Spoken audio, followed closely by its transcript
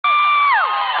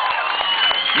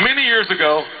Many years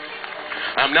ago,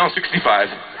 I'm now 65.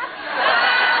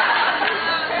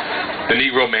 The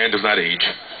Negro man does not age.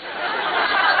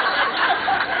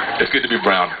 It's good to be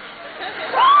brown.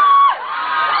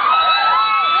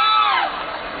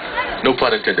 No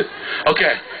pun intended.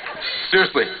 Okay,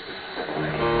 seriously.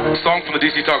 Song from the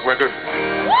DC Talk record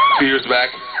a few years back.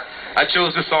 I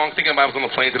chose this song thinking about I was on the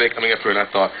plane today coming up here, and I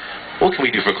thought, what can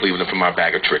we do for Cleveland from our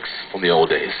bag of tricks from the old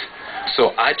days?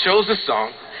 So I chose this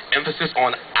song, emphasis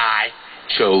on I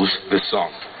chose this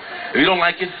song. If you don't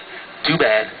like it, too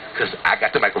bad, because I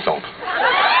got the microphone.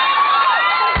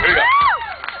 Here you go.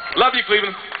 Love you,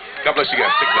 Cleveland. God bless you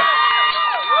guys. Take care.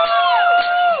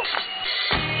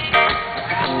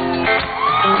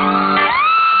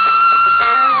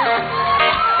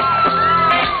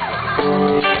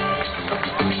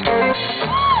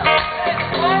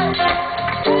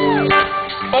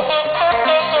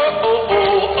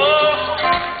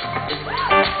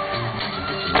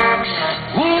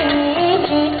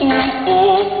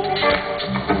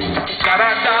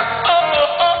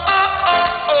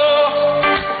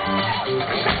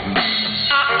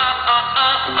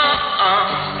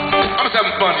 I'm just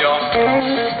having fun, y'all.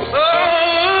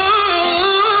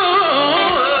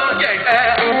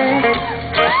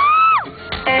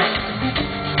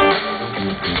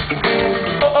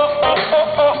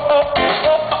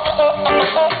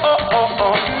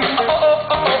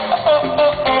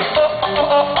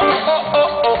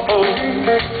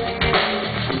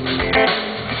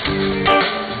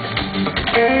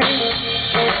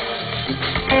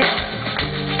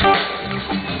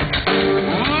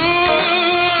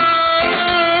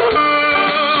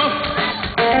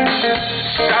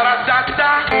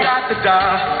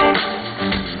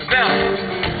 Now,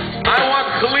 I want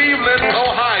Cleveland,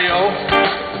 Ohio,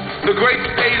 the great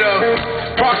state of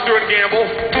Procter & Gamble,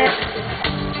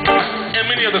 and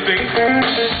many other things.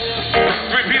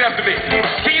 Repeat after me.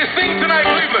 Can you sing tonight,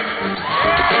 Cleveland?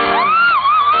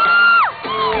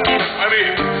 I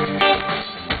mean,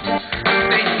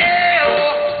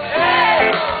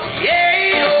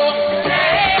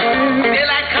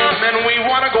 daylight come and we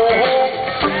want to go home.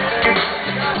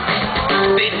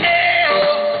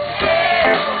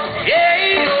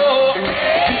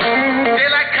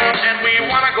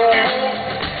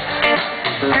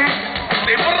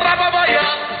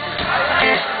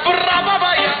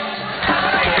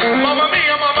 Mamma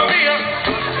mia,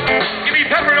 give me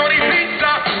pepperoni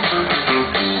pizza.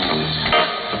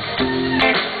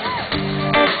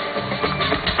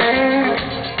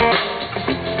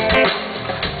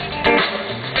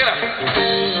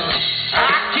 I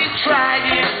keep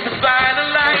trying to find a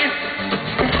life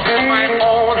of my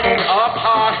own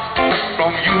apart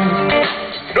from you.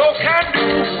 No can do.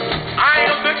 I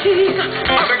am the king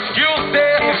of excuses,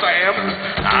 yes I am.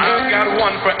 I've got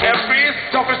one for every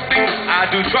selfish thing I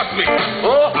do, trust me.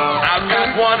 Oh, I've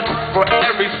got one for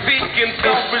every seeking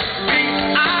selfish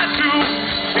thing I do.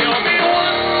 Tell me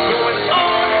what's going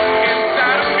on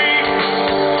inside of me.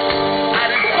 I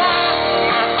didn't want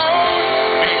my own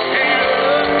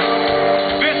behavior.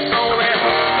 This only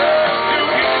serves to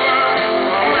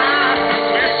confirm my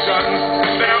mission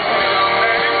that I'm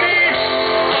letting me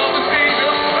all the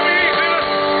savior for me.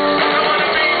 I want to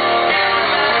be in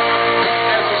life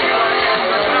as pure as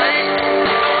the night.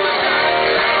 I want to shine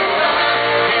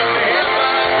in the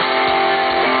headlight.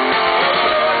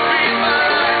 Lord, be my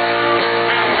light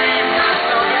and be my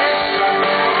salvation.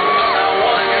 All I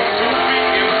want is to be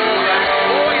into that.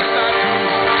 Oh, yes, I do.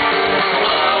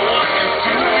 All I want is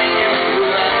to be into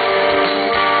that.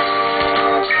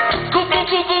 Go, go,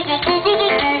 go, go, go, go, go, go,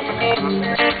 go.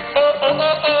 Oh, oh,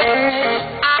 oh, oh.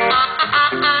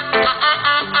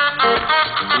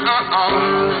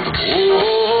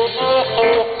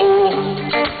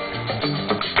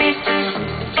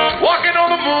 Walking on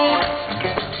the moon,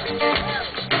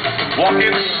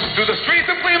 walking through the streets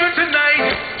of Cleveland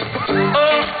tonight.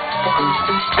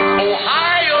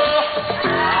 Ohio,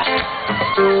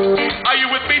 are you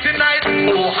with me tonight?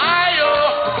 Ohio,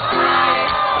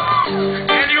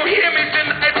 can you hear me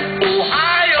tonight?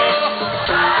 Ohio,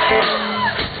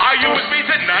 are you with me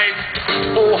tonight?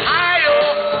 Ohio,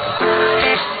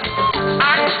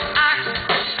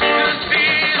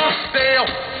 disease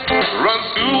runs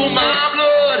through my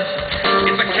blood.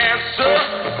 It's a cancer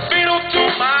fatal to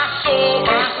my soul,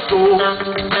 my soul.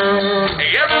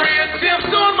 Every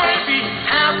attempt on my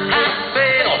behalf has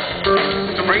failed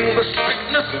to bring the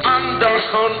sickness under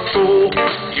control.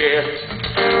 Yeah,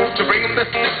 to bring the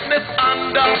sickness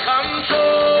under control.